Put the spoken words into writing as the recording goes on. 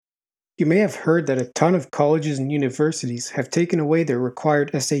You may have heard that a ton of colleges and universities have taken away their required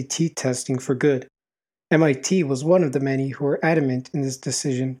SAT testing for good. MIT was one of the many who were adamant in this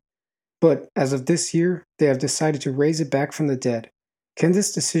decision, but as of this year, they have decided to raise it back from the dead. Can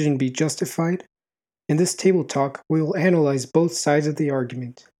this decision be justified? In this table talk, we will analyze both sides of the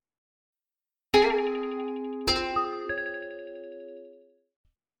argument.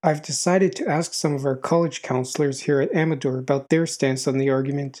 I've decided to ask some of our college counselors here at Amador about their stance on the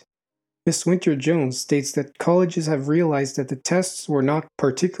argument. Ms. Winter-Jones states that colleges have realized that the tests were not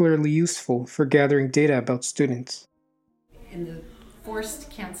particularly useful for gathering data about students. In the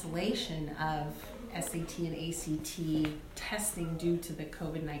forced cancellation of SAT and ACT testing due to the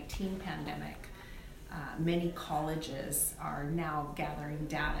COVID-19 pandemic, many colleges are now gathering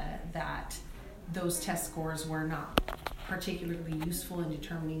data that those test scores were not particularly useful in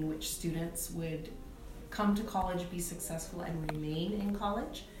determining which students would come to college, be successful, and remain in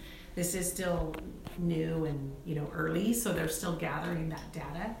college. This is still new and early, so they're still gathering that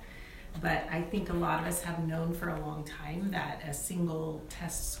data. But I think a lot of us have known for a long time that a single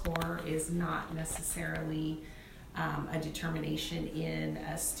test score is not necessarily a determination in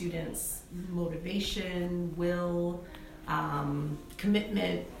a student's motivation, will,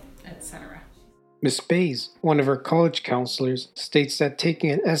 commitment, etc. Ms. Bays, one of our college counselors, states that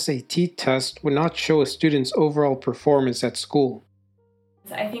taking an SAT test would not show a student's overall performance at school.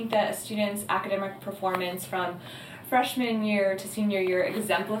 I think that a student's academic performance from freshman year to senior year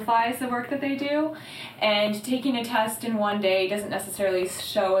exemplifies the work that they do, and taking a test in one day doesn't necessarily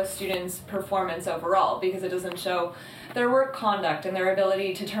show a student's performance overall because it doesn't show their work conduct and their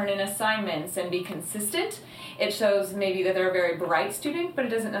ability to turn in assignments and be consistent. It shows maybe that they're a very bright student, but it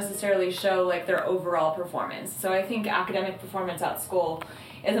doesn't necessarily show their overall performance. So I think academic performance at school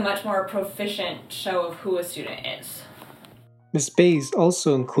is a much more proficient show of who a student is. Ms. Bays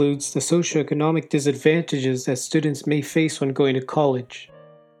also includes the socioeconomic disadvantages that students may face when going to college.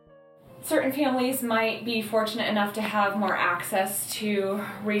 Certain families might be fortunate enough to have more access to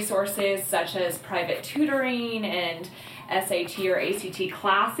resources such as private tutoring and SAT or ACT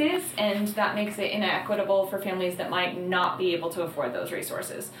classes, and that makes it inequitable for families that might not be able to afford those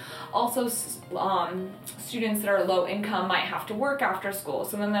resources. Also, students that are low income might have to work after school,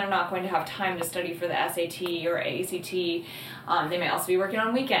 so then they're not going to have time to study for the SAT or ACT. They may also be working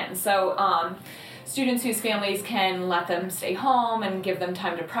on weekends. So students whose families can let them stay home and give them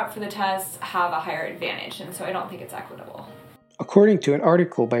time to prep for the tests have a higher advantage, and so I don't think it's equitable. According to an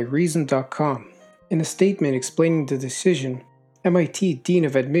article by Reason.com, in a statement explaining the decision, MIT Dean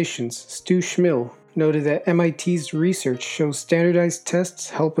of Admissions Stu Schmill noted that MIT's research shows standardized tests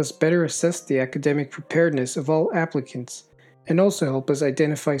help us better assess the academic preparedness of all applicants and also help us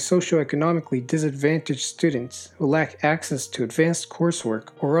identify socioeconomically disadvantaged students who lack access to advanced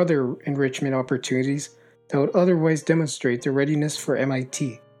coursework or other enrichment opportunities that would otherwise demonstrate their readiness for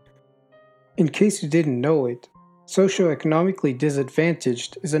MIT. In case you didn't know it, socioeconomically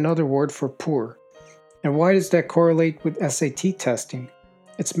disadvantaged is another word for poor. And why does that correlate with SAT testing?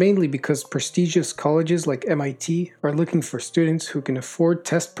 It's mainly because prestigious colleges like MIT are looking for students who can afford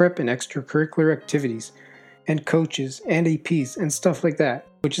test prep and extracurricular activities, and coaches and APs and stuff like that,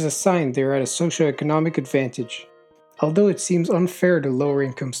 which is a sign they're at a socioeconomic advantage. Although it seems unfair to lower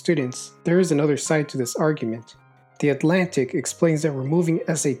income students, there is another side to this argument. The Atlantic explains that removing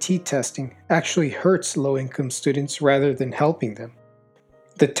SAT testing actually hurts low income students rather than helping them.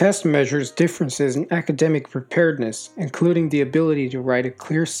 The test measures differences in academic preparedness, including the ability to write a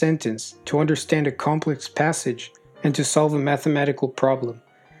clear sentence, to understand a complex passage, and to solve a mathematical problem.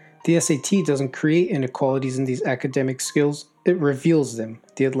 The SAT doesn't create inequalities in these academic skills, it reveals them,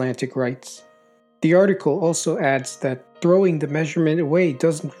 The Atlantic writes. The article also adds that throwing the measurement away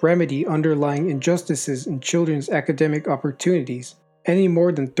doesn't remedy underlying injustices in children's academic opportunities, any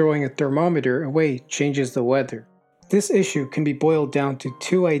more than throwing a thermometer away changes the weather. This issue can be boiled down to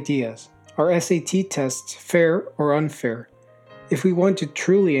two ideas. Are SAT tests fair or unfair? If we want to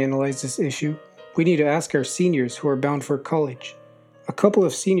truly analyze this issue, we need to ask our seniors who are bound for college. A couple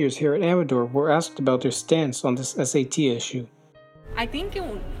of seniors here at Amador were asked about their stance on this SAT issue. I think in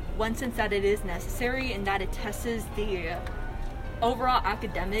one sense that it is necessary and that it tests the overall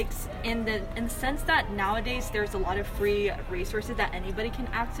academics in the sense that nowadays there's a lot of free resources that anybody can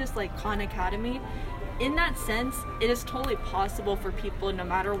access, like Khan Academy. In that sense, it is totally possible for people, no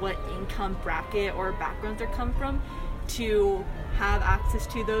matter what income bracket or background they come from, to have access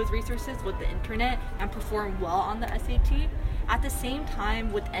to those resources with the internet and perform well on the SAT. At the same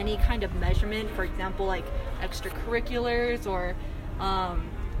time, with any kind of measurement, for example, like extracurriculars or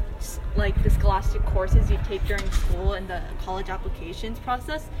like the scholastic courses you take during school and the college applications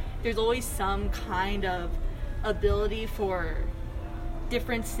process, there's always some kind of ability for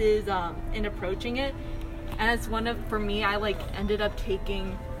differences in approaching it. And it's for me, I ended up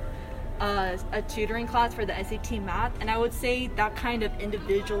taking a tutoring class for the SAT math, and I would say that kind of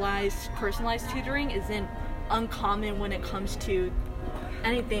individualized, personalized tutoring isn't uncommon when it comes to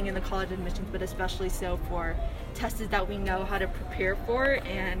anything in the college admissions, but especially so for tests that we know how to prepare for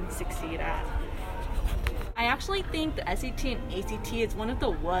and succeed at. I actually think the SAT and ACT is one of the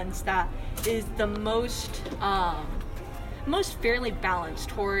ones that is the most fairly balanced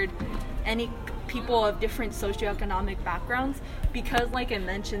toward any people of different socioeconomic backgrounds, because like I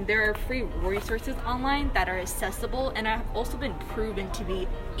mentioned, there are free resources online that are accessible and have also been proven to be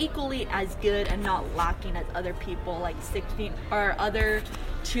equally as good and not lacking as other people like 16 or other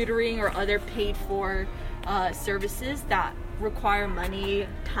tutoring or other paid for services that require money,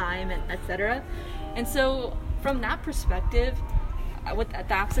 time, and etc. And so from that perspective, with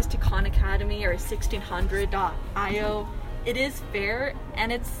the access to Khan Academy or 1600.io, it is fair.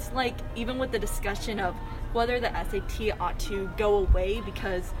 And it's even with the discussion of whether the SAT ought to go away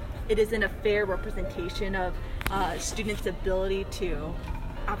because it isn't a fair representation of students' ability to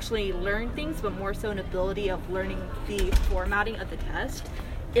actually learn things, but more so an ability of learning the formatting of the test.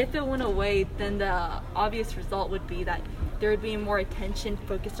 If it went away, then the obvious result would be that there would be more attention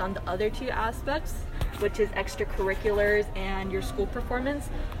focused on the other two aspects, which is extracurriculars and your school performance.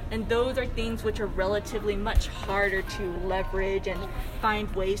 And those are things which are relatively much harder to leverage and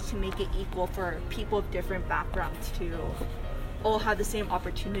find ways to make it equal for people of different backgrounds to all have the same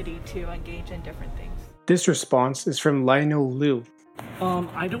opportunity to engage in different things. This response is from Lionel Liu.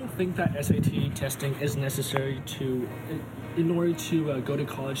 I don't think that SAT testing is necessary in order to go to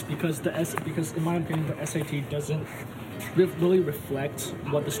college because in my opinion the SAT doesn't really reflect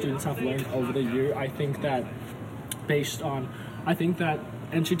what the students have learned over the year. I think that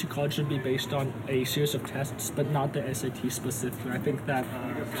entry to college should be based on a series of tests, but not the SAT specifically. I think that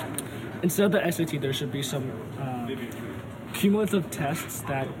instead of the SAT, there should be some cumulative tests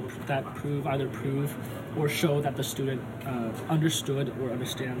that prove or show that the student understood or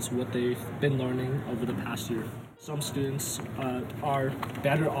understands what they've been learning over the past year. Some students are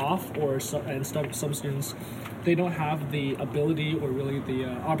better off, some students, they don't have the ability or really the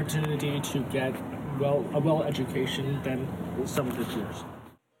opportunity to get a well education than some of their peers.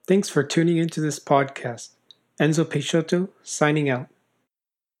 Thanks for tuning into this podcast. Enzo Peixoto signing out.